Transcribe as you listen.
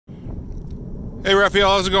Hey Raphael,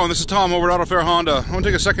 how's it going? This is Tom over at Auto Honda. I want to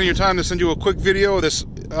take a second of your time to send you a quick video of this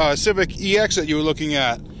Civic EX that you were looking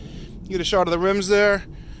at. You get a shot of the rims there.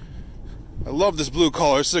 I love this blue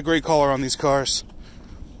color. This is a great color on these cars.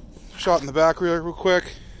 Shot in the back real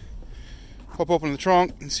quick. Pop open the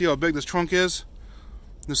trunk and see how big this trunk is.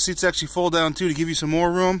 The seats actually fold down too to give you some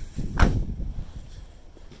more room.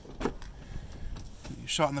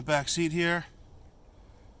 Shot in the back seat here.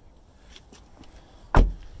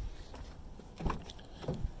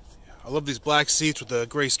 I love these black seats with the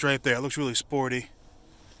gray stripe there. It looks really sporty.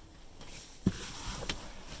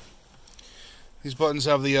 These buttons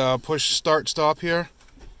have the push start stop here.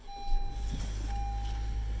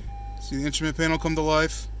 See the instrument panel come to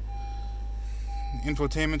life.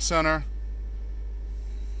 Infotainment center.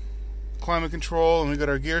 Climate control, and we got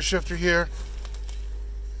our gear shifter here.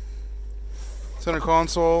 Center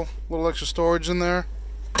console, a little extra storage in there.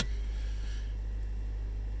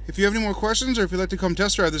 If you have any more questions, or if you'd like to come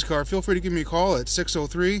test drive this car, feel free to give me a call at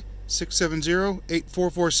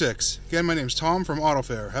 603-670-8446. Again, my name's Tom from Auto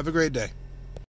Fair. Have a great day.